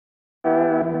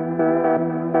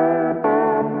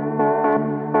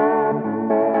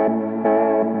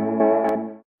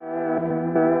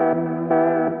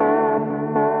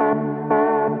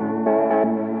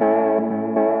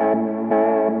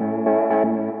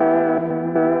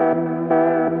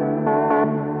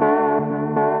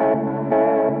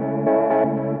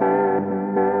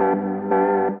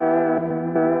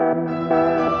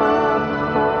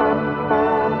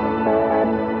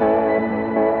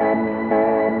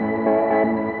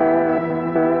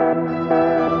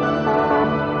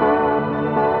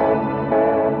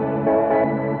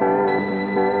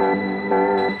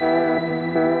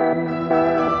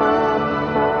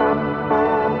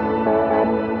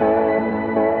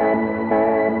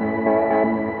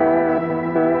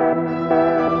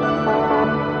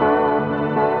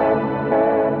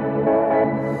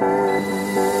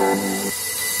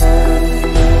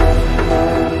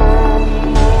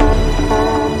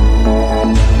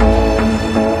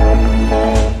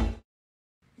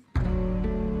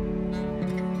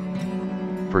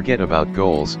Forget about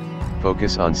goals,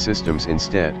 focus on systems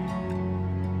instead.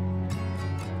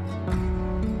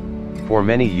 For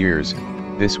many years,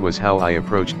 this was how I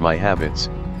approached my habits,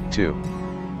 too.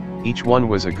 Each one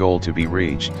was a goal to be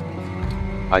reached.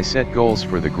 I set goals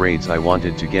for the grades I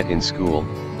wanted to get in school,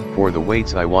 for the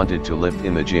weights I wanted to lift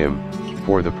in the gym,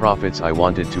 for the profits I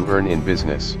wanted to earn in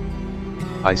business.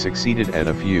 I succeeded at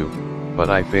a few, but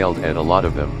I failed at a lot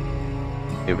of them.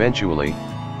 Eventually,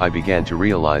 I began to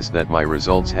realize that my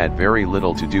results had very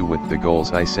little to do with the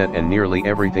goals I set and nearly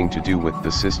everything to do with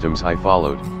the systems I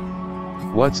followed.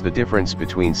 What's the difference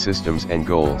between systems and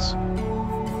goals?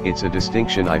 It's a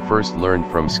distinction I first learned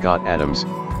from Scott Adams,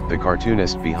 the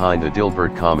cartoonist behind the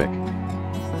Dilbert comic.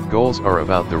 Goals are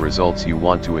about the results you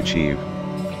want to achieve.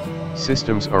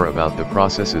 Systems are about the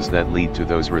processes that lead to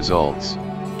those results.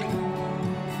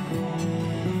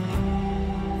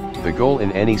 The goal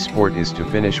in any sport is to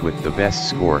finish with the best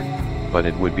score, but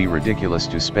it would be ridiculous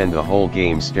to spend the whole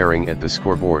game staring at the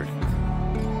scoreboard.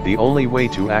 The only way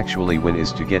to actually win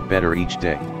is to get better each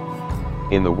day.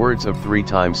 In the words of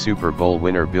three-time Super Bowl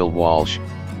winner Bill Walsh,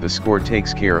 the score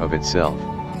takes care of itself.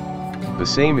 The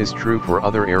same is true for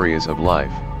other areas of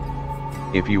life.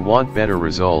 If you want better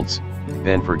results,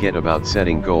 then forget about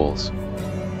setting goals.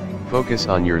 Focus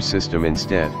on your system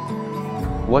instead.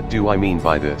 What do I mean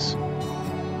by this?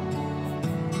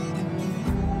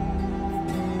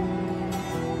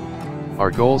 Are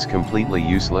goals completely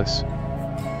useless?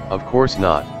 Of course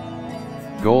not.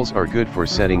 Goals are good for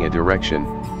setting a direction,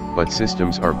 but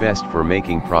systems are best for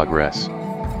making progress.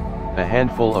 A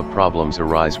handful of problems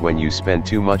arise when you spend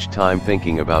too much time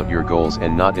thinking about your goals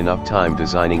and not enough time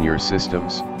designing your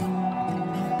systems.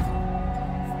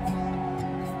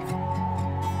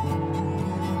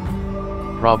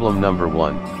 Problem number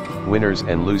 1, winners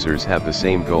and losers have the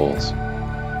same goals.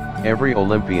 Every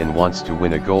Olympian wants to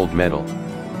win a gold medal.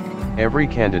 Every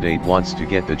candidate wants to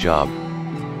get the job.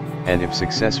 And if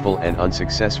successful and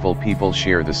unsuccessful people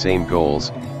share the same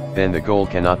goals, then the goal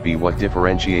cannot be what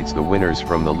differentiates the winners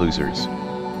from the losers.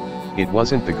 It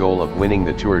wasn't the goal of winning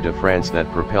the Tour de France that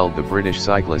propelled the British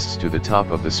cyclists to the top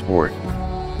of the sport.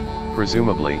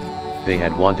 Presumably, they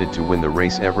had wanted to win the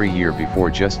race every year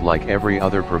before, just like every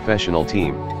other professional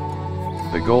team.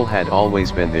 The goal had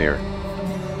always been there.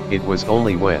 It was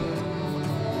only when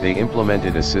they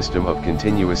implemented a system of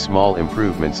continuous small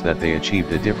improvements that they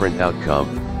achieved a different outcome.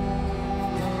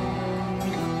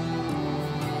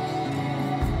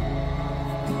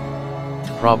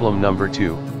 Problem number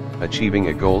 2, achieving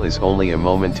a goal is only a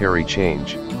momentary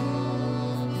change.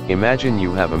 Imagine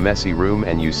you have a messy room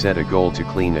and you set a goal to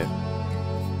clean it.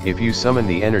 If you summon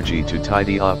the energy to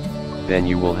tidy up, then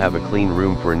you will have a clean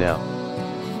room for now.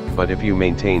 But if you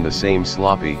maintain the same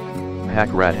sloppy,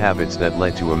 pack-rat habits that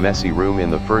led to a messy room in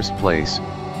the first place,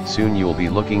 soon you'll be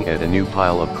looking at a new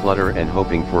pile of clutter and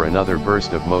hoping for another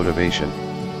burst of motivation.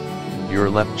 You're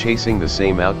left chasing the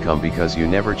same outcome because you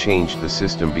never changed the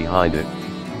system behind it.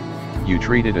 You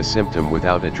treated a symptom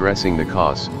without addressing the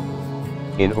cause.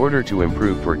 In order to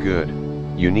improve for good,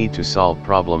 you need to solve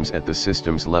problems at the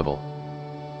systems level.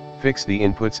 Fix the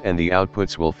inputs and the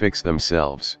outputs will fix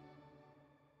themselves.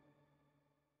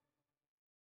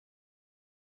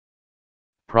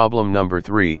 Problem number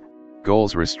 3,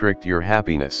 goals restrict your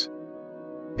happiness.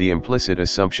 The implicit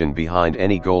assumption behind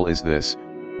any goal is this: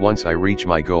 once I reach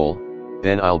my goal,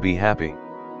 then I'll be happy.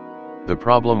 The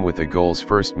problem with the goals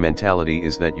first mentality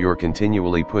is that you're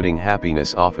continually putting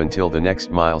happiness off until the next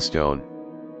milestone.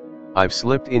 I've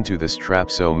slipped into this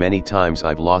trap so many times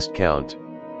I've lost count.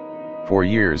 For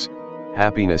years,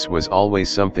 happiness was always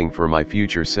something for my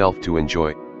future self to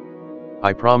enjoy.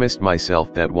 I promised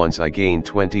myself that once I gained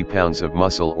 20 pounds of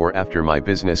muscle or after my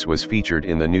business was featured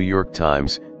in the New York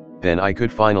Times, then I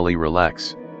could finally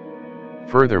relax.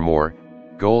 Furthermore,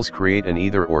 goals create an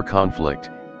either-or conflict.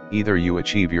 Either you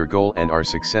achieve your goal and are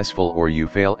successful, or you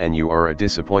fail and you are a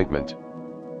disappointment.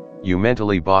 You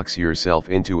mentally box yourself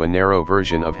into a narrow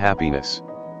version of happiness.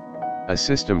 A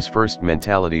systems-first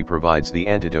mentality provides the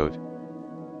antidote.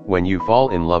 When you fall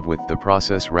in love with the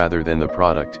process rather than the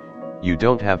product, you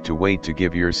don't have to wait to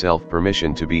give yourself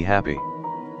permission to be happy.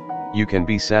 You can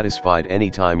be satisfied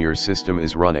anytime your system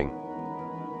is running.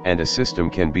 And a system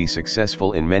can be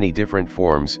successful in many different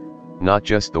forms, not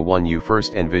just the one you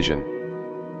first envision.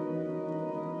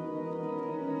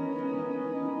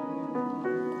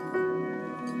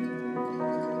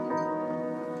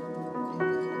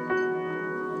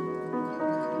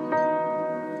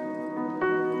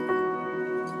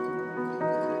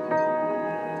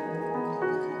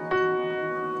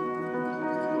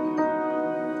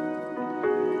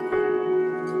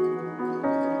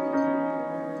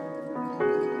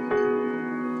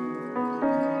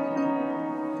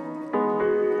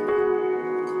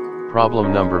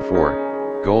 Problem number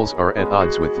 4. Goals are at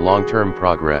odds with long-term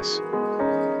progress.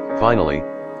 Finally,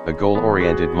 a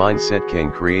goal-oriented mindset can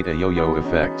create a yo-yo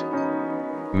effect.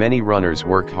 Many runners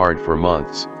work hard for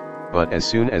months, but as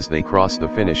soon as they cross the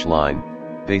finish line,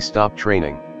 they stop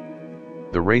training.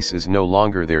 The race is no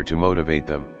longer there to motivate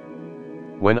them.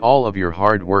 When all of your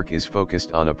hard work is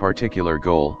focused on a particular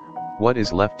goal, what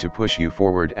is left to push you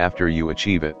forward after you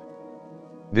achieve it?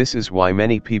 This is why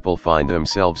many people find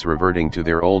themselves reverting to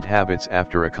their old habits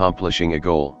after accomplishing a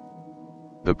goal.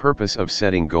 The purpose of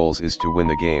setting goals is to win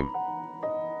the game.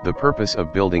 The purpose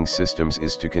of building systems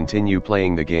is to continue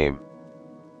playing the game.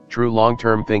 True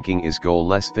long-term thinking is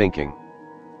goal-less thinking.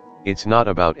 It's not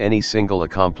about any single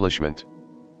accomplishment.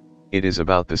 It is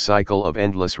about the cycle of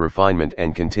endless refinement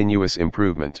and continuous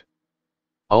improvement.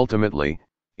 Ultimately,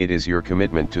 it is your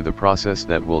commitment to the process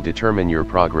that will determine your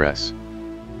progress.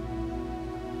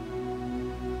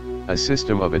 A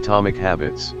system of atomic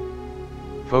habits.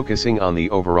 Focusing on the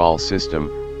overall system,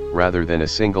 rather than a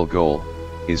single goal,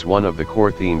 is one of the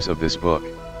core themes of this book.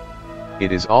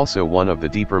 It is also one of the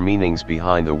deeper meanings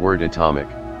behind the word atomic.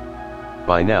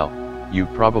 By now,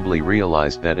 you've probably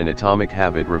realized that an atomic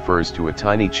habit refers to a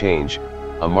tiny change,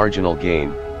 a marginal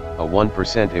gain, a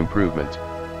 1% improvement.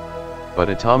 But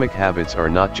atomic habits are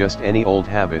not just any old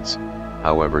habits,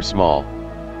 however small.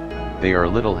 They are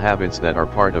little habits that are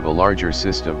part of a larger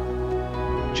system.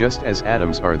 Just as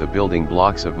atoms are the building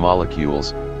blocks of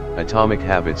molecules, atomic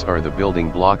habits are the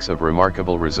building blocks of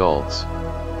remarkable results.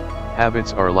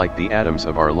 Habits are like the atoms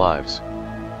of our lives.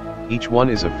 Each one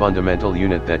is a fundamental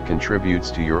unit that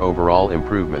contributes to your overall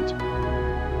improvement.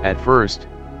 At first,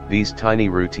 these tiny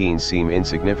routines seem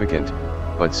insignificant,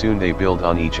 but soon they build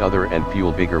on each other and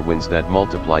fuel bigger wins that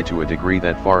multiply to a degree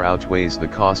that far outweighs the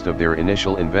cost of their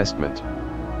initial investment.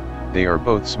 They are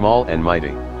both small and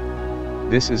mighty.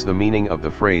 This is the meaning of the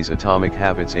phrase atomic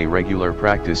habits, a regular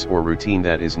practice or routine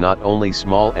that is not only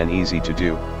small and easy to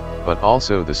do, but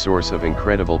also the source of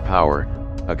incredible power,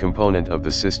 a component of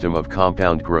the system of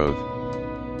compound growth.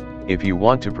 If you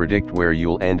want to predict where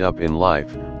you'll end up in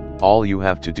life, all you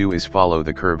have to do is follow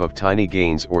the curve of tiny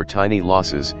gains or tiny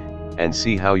losses, and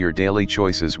see how your daily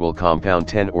choices will compound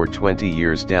 10 or 20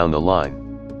 years down the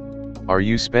line. Are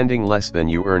you spending less than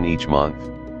you earn each month?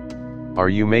 Are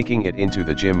you making it into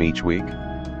the gym each week?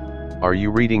 Are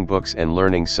you reading books and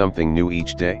learning something new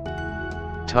each day?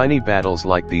 Tiny battles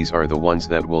like these are the ones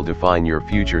that will define your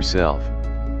future self.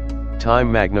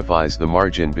 Time magnifies the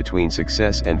margin between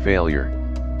success and failure.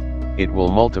 It will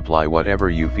multiply whatever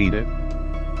you feed it.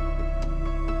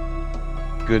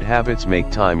 Good habits make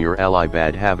time your ally,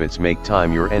 bad habits make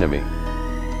time your enemy.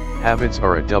 Habits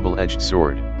are a double-edged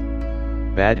sword.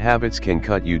 Bad habits can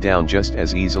cut you down just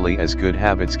as easily as good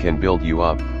habits can build you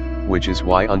up, which is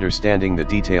why understanding the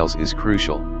details is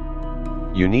crucial.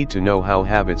 You need to know how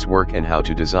habits work and how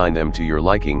to design them to your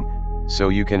liking, so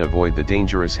you can avoid the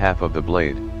dangerous half of the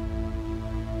blade.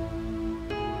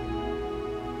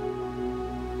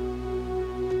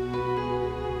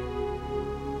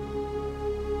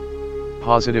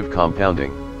 Positive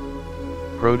compounding.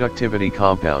 Productivity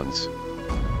compounds.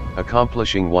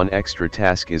 Accomplishing one extra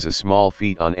task is a small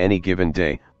feat on any given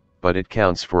day, but it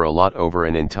counts for a lot over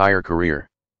an entire career.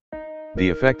 The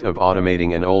effect of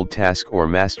automating an old task or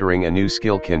mastering a new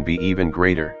skill can be even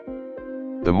greater.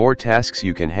 The more tasks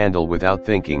you can handle without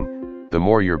thinking, the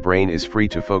more your brain is free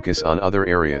to focus on other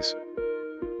areas.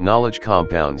 Knowledge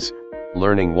compounds.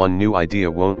 Learning one new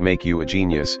idea won't make you a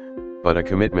genius, but a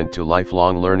commitment to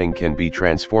lifelong learning can be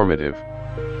transformative.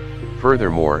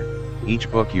 Furthermore,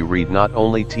 each book you read not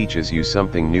only teaches you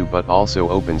something new but also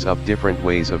opens up different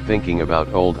ways of thinking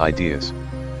about old ideas.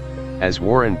 As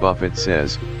Warren Buffett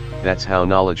says, that's how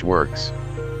knowledge works.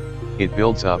 It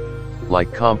builds up,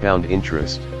 like compound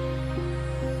interest.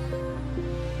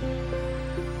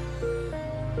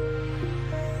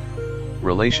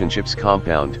 Relationships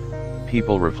compound.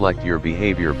 People reflect your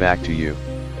behavior back to you.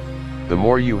 The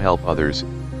more you help others,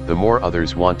 the more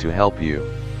others want to help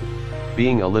you.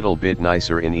 Being a little bit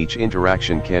nicer in each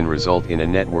interaction can result in a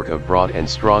network of broad and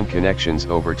strong connections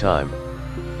over time.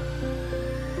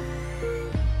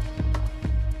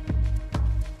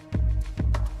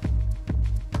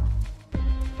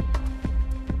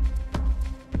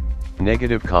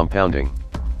 Negative compounding.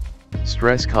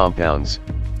 Stress compounds,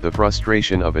 the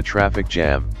frustration of a traffic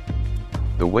jam,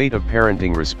 the weight of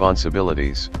parenting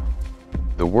responsibilities,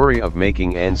 the worry of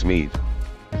making ends meet,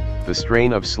 the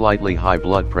strain of slightly high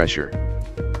blood pressure.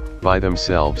 By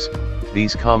themselves,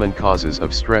 these common causes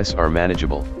of stress are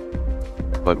manageable.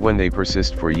 But when they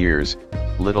persist for years,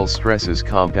 little stresses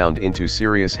compound into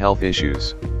serious health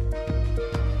issues.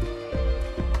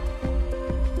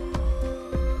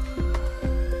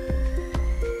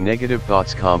 Negative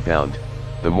thoughts compound.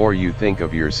 The more you think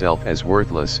of yourself as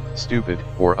worthless, stupid,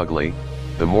 or ugly,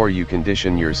 the more you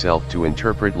condition yourself to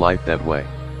interpret life that way.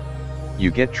 You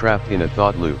get trapped in a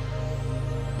thought loop.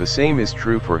 The same is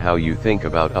true for how you think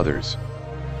about others.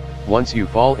 Once you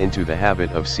fall into the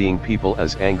habit of seeing people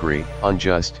as angry,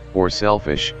 unjust, or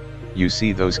selfish, you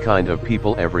see those kind of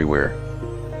people everywhere.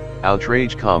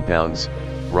 Outrage compounds.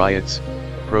 Riots,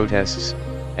 protests,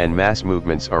 and mass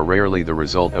movements are rarely the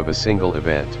result of a single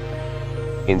event.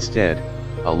 Instead,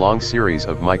 a long series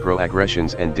of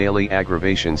microaggressions and daily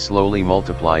aggravations slowly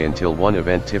multiply until one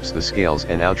event tips the scales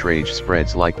and outrage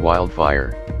spreads like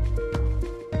wildfire.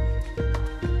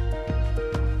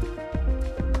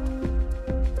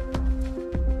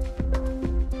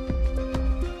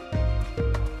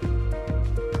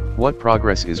 What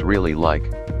progress is really like.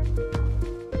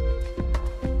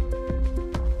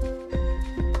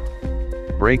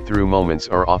 Breakthrough moments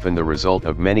are often the result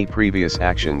of many previous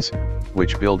actions,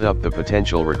 which build up the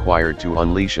potential required to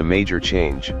unleash a major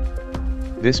change.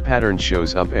 This pattern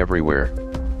shows up everywhere.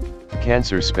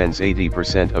 Cancer spends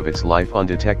 80% of its life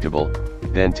undetectable,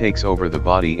 then takes over the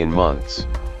body in months.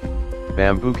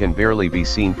 Bamboo can barely be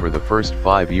seen for the first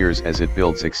 5 years as it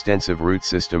builds extensive root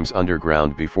systems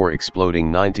underground before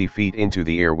exploding 90 feet into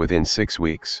the air within 6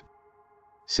 weeks.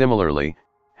 Similarly,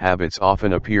 habits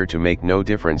often appear to make no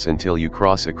difference until you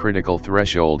cross a critical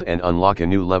threshold and unlock a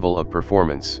new level of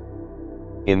performance.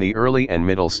 In the early and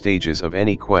middle stages of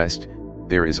any quest,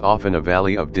 there is often a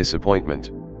valley of disappointment.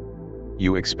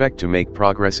 You expect to make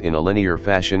progress in a linear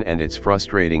fashion, and it's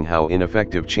frustrating how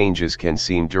ineffective changes can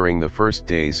seem during the first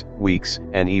days, weeks,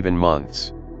 and even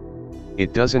months.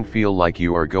 It doesn't feel like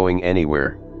you are going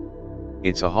anywhere.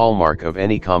 It's a hallmark of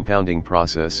any compounding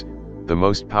process. The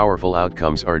most powerful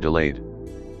outcomes are delayed.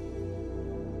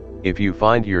 If you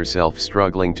find yourself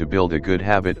struggling to build a good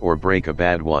habit or break a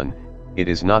bad one, it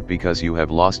is not because you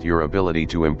have lost your ability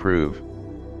to improve.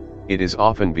 It is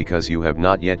often because you have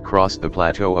not yet crossed the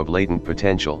plateau of latent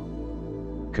potential.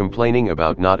 Complaining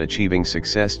about not achieving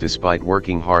success despite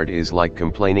working hard is like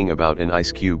complaining about an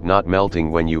ice cube not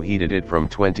melting when you heated it from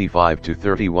 25 to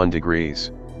 31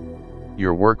 degrees.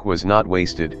 Your work was not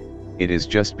wasted, it is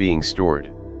just being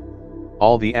stored.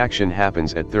 All the action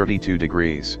happens at 32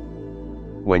 degrees.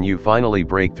 When you finally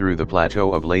break through the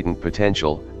plateau of latent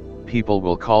potential, people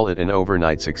will call it an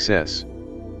overnight success.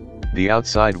 The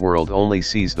outside world only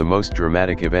sees the most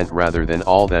dramatic event rather than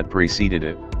all that preceded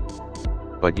it.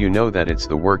 But you know that it's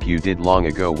the work you did long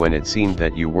ago when it seemed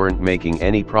that you weren't making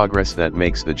any progress that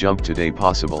makes the jump today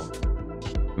possible.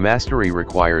 Mastery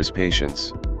requires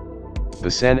patience.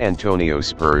 The San Antonio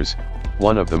Spurs,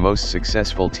 one of the most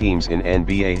successful teams in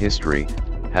NBA history,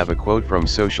 have a quote from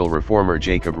social reformer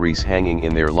Jacob Riis hanging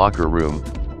in their locker room: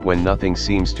 "When nothing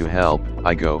seems to help,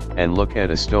 I go and look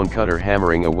at a stonecutter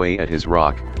hammering away at his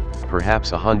rock,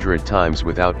 perhaps 100 times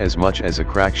without as much as a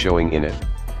crack showing in it.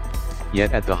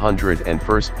 Yet at the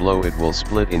 101st blow it will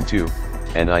split in two,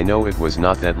 and I know it was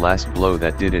not that last blow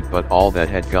that did it but all that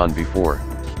had gone before."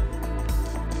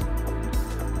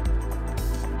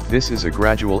 This is a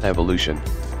gradual evolution.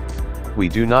 We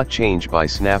do not change by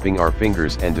snapping our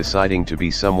fingers and deciding to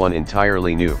be someone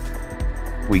entirely new.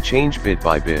 We change bit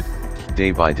by bit,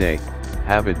 day by day,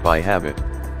 habit by habit.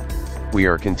 We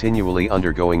are continually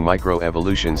undergoing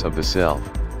micro-evolutions of the self.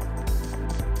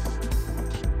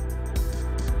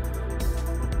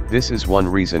 This is one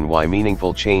reason why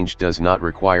meaningful change does not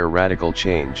require radical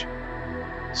change.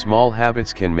 Small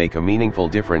habits can make a meaningful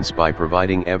difference by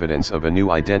providing evidence of a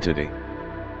new identity.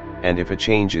 And if a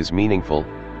change is meaningful,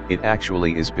 it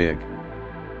actually is big.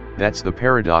 That's the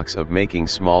paradox of making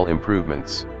small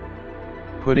improvements.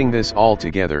 Putting this all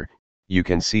together, you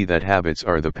can see that habits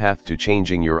are the path to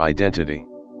changing your identity.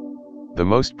 The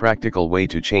most practical way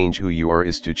to change who you are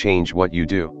is to change what you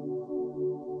do.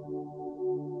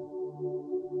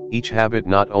 Each habit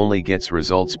not only gets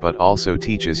results but also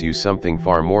teaches you something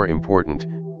far more important: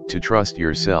 to trust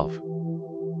yourself.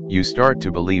 You start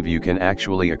to believe you can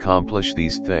actually accomplish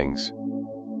these things.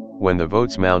 When the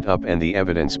votes mount up and the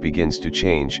evidence begins to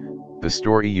change, the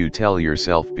story you tell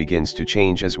yourself begins to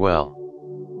change as well.